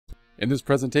In this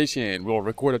presentation, we'll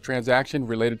record a transaction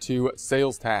related to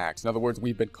sales tax. In other words,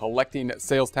 we've been collecting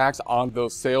sales tax on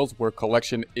those sales where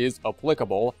collection is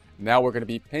applicable. Now we're going to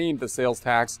be paying the sales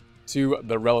tax to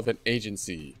the relevant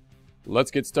agency. Let's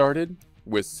get started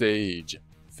with Sage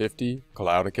 50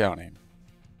 Cloud Accounting.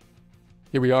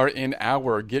 Here we are in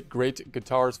our Get Great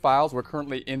Guitars files. We're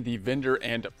currently in the vendor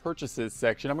and purchases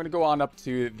section. I'm going to go on up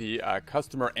to the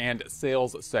customer and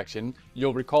sales section.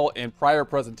 You'll recall in prior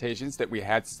presentations that we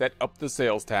had set up the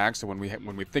sales tax. So when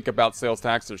we think about sales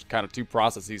tax, there's kind of two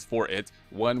processes for it.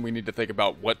 One, we need to think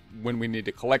about when we need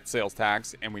to collect sales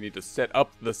tax, and we need to set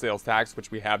up the sales tax, which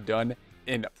we have done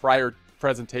in prior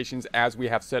presentations. As we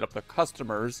have set up the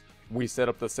customers, we set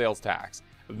up the sales tax.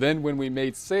 Then when we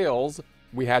made sales,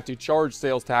 we had to charge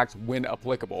sales tax when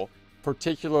applicable,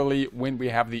 particularly when we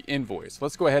have the invoice.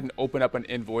 Let's go ahead and open up an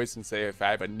invoice and say if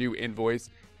I have a new invoice.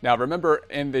 Now remember,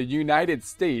 in the United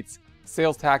States,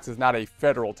 sales tax is not a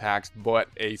federal tax, but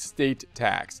a state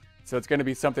tax. So it's going to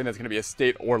be something that's going to be a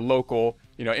state or local,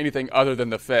 anything other than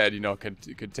the Fed,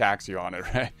 could tax you on it,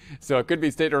 right? So it could be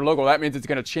state or local. That means it's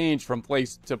going to change from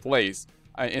place to place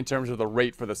in terms of the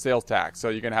rate for the sales tax. So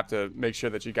you're going to have to make sure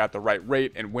that you got the right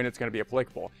rate and when it's going to be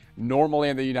applicable. Normally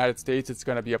in the United States, it's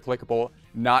going to be applicable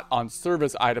not on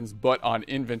service items, but on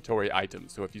inventory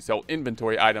items. So if you sell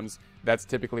inventory items, that's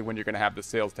typically when you're going to have the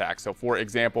sales tax. So for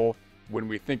example, I'm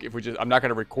not going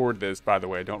to record this, by the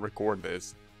way, don't record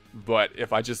this. But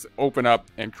if I just open up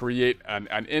and create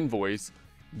an invoice,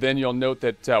 then you'll note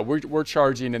that we're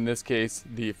charging, in this case,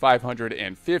 the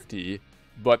 $550.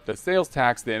 But the sales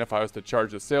tax then, if I was to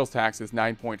charge the sales tax, is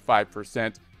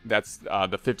 9.5%. That's the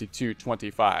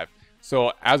 $52.25.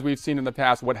 So as we've seen in the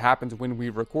past, what happens when we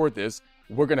record this,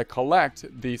 we're going to collect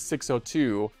the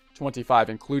 $602.25,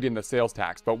 including the sales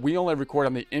tax. But we only record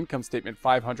on the income statement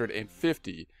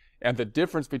 $550. And the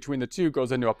difference between the two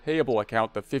goes into a payable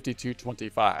account, the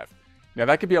 $52.25. Now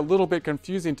that could be a little bit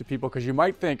confusing to people because you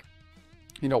might think,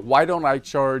 why don't I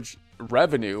charge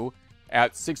revenue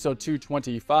at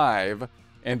 $602.25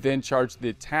 and then charge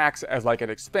the tax as like an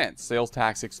expense, sales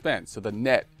tax expense? So the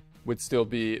net would still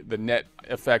be, the net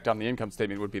effect on the income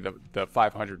statement would be the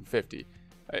 $550.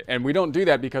 And we don't do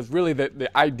that because really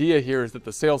the idea here is that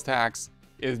the sales tax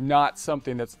is not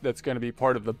something that's going to be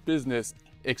part of the business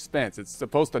expense. It's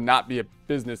supposed to not be a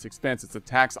business expense. It's a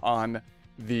tax on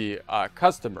the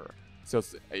customer. So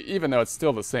even though it's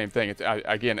still the same thing, it's,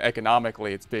 again,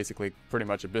 economically, it's basically pretty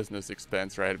much a business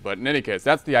expense, right? But in any case,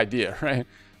 that's the idea, right?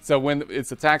 So when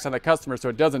it's a tax on the customer, so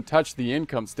it doesn't touch the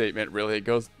income statement, really. It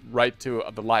goes right to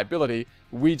the liability.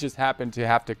 We just happen to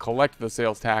have to collect the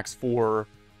sales tax for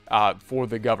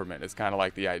the government. It's kind of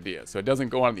like the idea. So it doesn't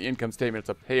go on the income statement. It's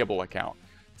a payable account.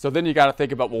 So then you got to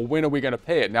think about, well, when are we going to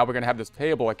pay it? Now we're going to have this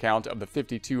payable account of the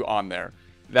 52 on there.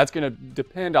 That's going to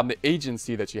depend on the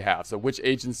agency that you have. So which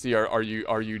agency are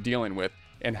you dealing with,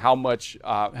 and how much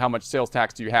sales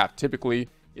tax do you have? Typically,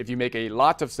 if you make a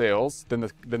lot of sales, then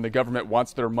the government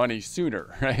wants their money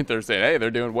sooner, right? They're saying, hey,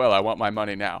 they're doing well, I want my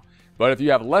money now. But if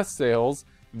you have less sales,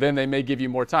 then they may give you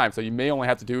more time. So you may only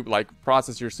have to do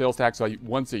process your sales tax like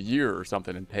once a year or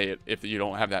something and pay it if you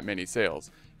don't have that many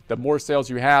sales. The more sales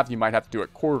you have, you might have to do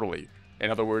it quarterly. In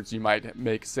other words, you might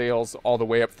make sales all the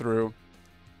way up through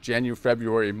January,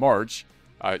 February, March,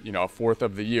 a fourth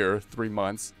of the year, 3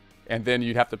 months, and then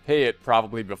you'd have to pay it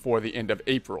probably before the end of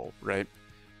April, right?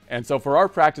 And so for our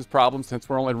practice problem, since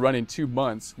we're only running 2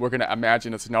 months, we're going to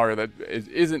imagine a scenario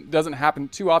that doesn't happen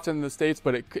too often in the States,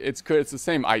 but it's the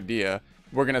same idea.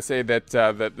 We're going to say that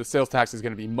the sales tax is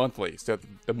going to be monthly. So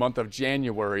the month of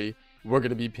January, we're going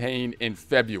to be paying in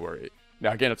February.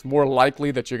 Now, again, it's more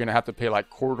likely that you're going to have to pay like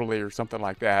quarterly or something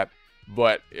like that,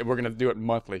 but we're going to do it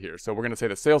monthly here. So we're going to say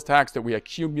the sales tax that we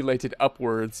accumulated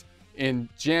upwards in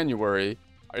January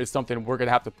is something we're going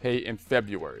to have to pay in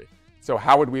February. So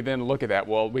how would we then look at that?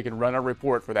 Well, we can run a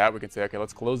report for that. We can say, okay,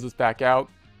 let's close this back out.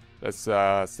 Let's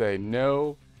say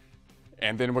no.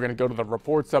 And then we're going to go to the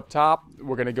reports up top.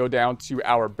 We're going to go down to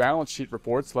our balance sheet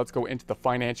reports. Let's go into the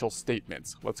financial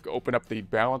statements. Let's go open up the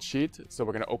balance sheet. So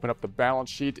we're going to open up the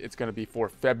balance sheet. It's going to be for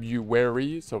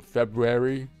February. So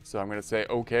February. So I'm going to say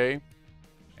okay.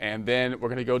 And then we're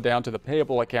going to go down to the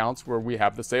payable accounts where we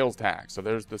have the sales tax. So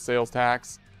there's the sales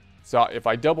tax. So if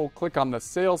I double click on the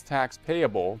sales tax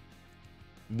payable,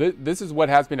 this is what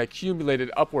has been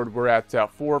accumulated upward. We're at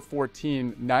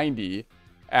 $414.90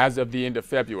 as of the end of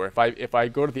February. If I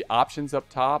go to the options up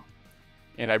top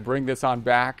and I bring this on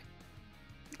back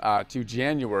to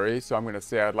January, so I'm going to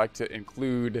say I'd like to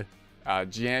include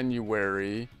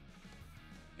January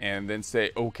and then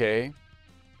say okay.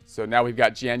 So now we've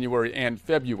got January and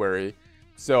February.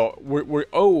 So we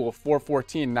owe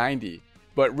 $414.90.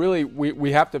 but really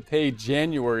we have to pay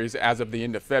January's as of the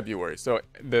end of February. So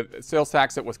the sales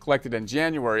tax that was collected in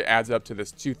January adds up to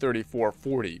this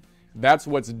 $234.40. That's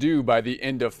what's due by the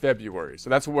end of February. So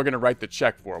that's what we're going to write the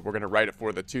check for. We're going to write it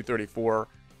for the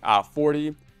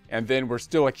 $234.40, and then we're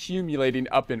still accumulating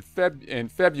up in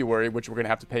February, which we're going to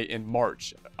have to pay in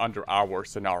March under our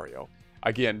scenario.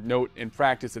 Again, note in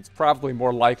practice, it's probably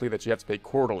more likely that you have to pay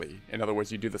quarterly. In other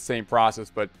words, you do the same process,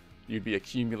 but you'd be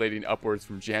accumulating upwards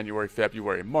from January,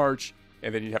 February, March,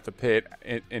 and then you'd have to pay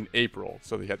it in April.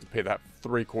 So you have to pay that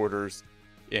 3 quarters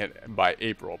by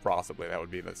April, possibly. That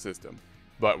would be the system.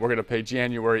 But we're going to pay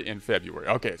January and February.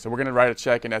 Okay, so we're going to write a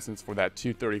check, in essence, for that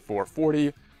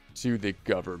 $234.40 to the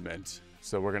government.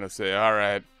 So we're going to say, all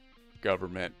right,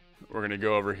 government. We're going to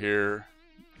go over here,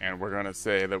 and we're going to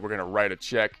say that we're going to write a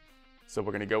check. So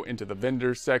we're going to go into the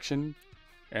vendors section,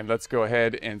 and let's go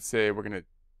ahead and say we're going to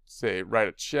say write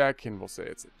a check, and we'll say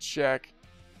it's a check.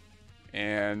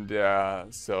 And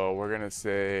so we're going to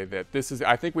say that this is,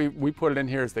 I think we put it in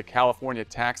here as the California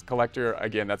tax collector.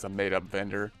 Again, that's a made-up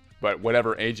vendor, but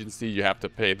whatever agency you have to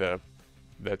pay the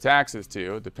taxes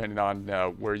to, depending on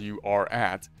where you are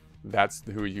at, that's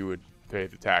who you would pay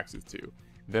the taxes to.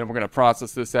 Then we're going to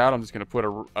process this out. I'm just going to put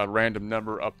a random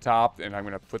number up top, and I'm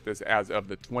going to put this as of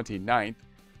the 29th.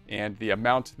 And the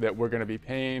amount that we're going to be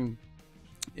paying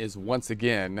is, once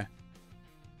again,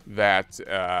 that,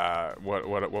 what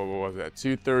was that?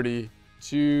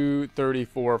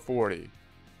 $234.40.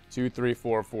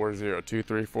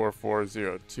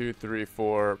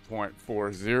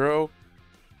 234.40.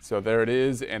 So there it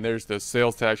is. And there's the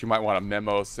sales tax. You might want a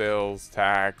memo sales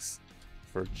tax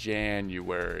for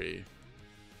January.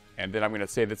 And then I'm going to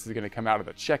say this is going to come out of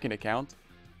the checking account.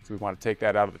 So we want to take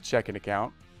that out of the checking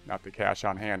account, not the cash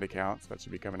on hand account. So that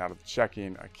should be coming out of the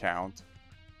checking account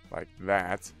like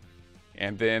that.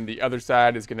 And then the other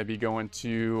side is going to be going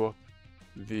to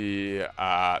the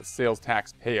sales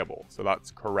tax payable. So that's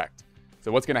correct.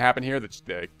 So what's going to happen here?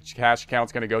 The cash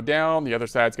account's going to go down. The other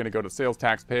side's going to go to sales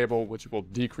tax payable, which will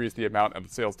decrease the amount of the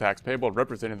sales tax payable,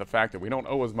 representing the fact that we don't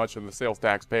owe as much of the sales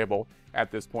tax payable at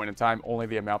this point in time, only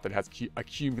the amount that has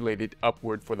accumulated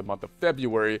upward for the month of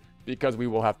February, because we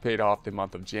will have paid off the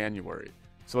month of January.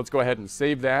 So let's go ahead and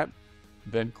save that,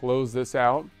 then close this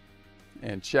out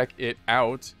and check it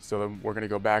out. So then we're going to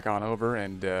go back on over,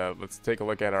 and let's take a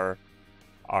look at our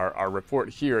report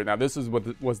here. Now this is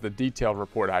what was the detailed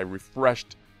report. I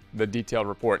refreshed the detailed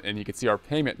report, and you can see our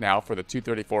payment now for the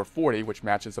 $234.40, which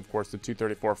matches, of course, the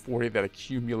 $234.40 that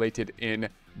accumulated in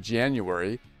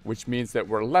January, which means that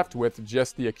we're left with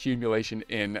just the accumulation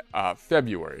in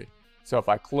February. So if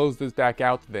I close this back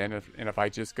out then, and if I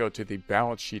just go to the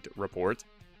balance sheet report,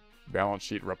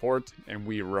 and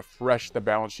we refresh the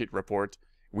balance sheet report,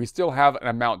 we still have an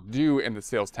amount due in the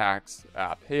sales tax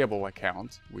payable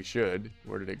account. We should.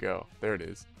 Where did it go? There it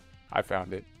is. I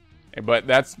found it. But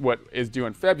that's what is due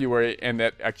in February, and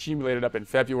that accumulated up in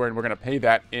February, and we're going to pay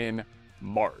that in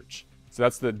March. So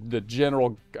that's the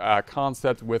general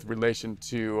concept with relation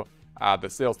to the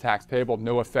sales tax payable.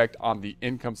 No effect on the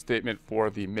income statement for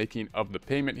the making of the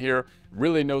payment here.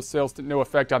 Really no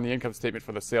effect on the income statement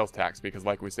for the sales tax, because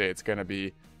like we say, it's going to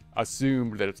be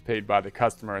assumed that it's paid by the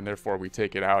customer, and therefore we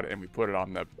take it out and we put it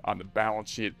on the balance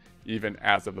sheet, even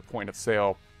as of the point of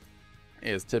sale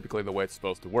is typically the way it's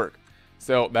supposed to work.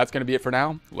 So that's going to be it for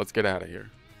now. Let's get out of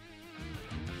here.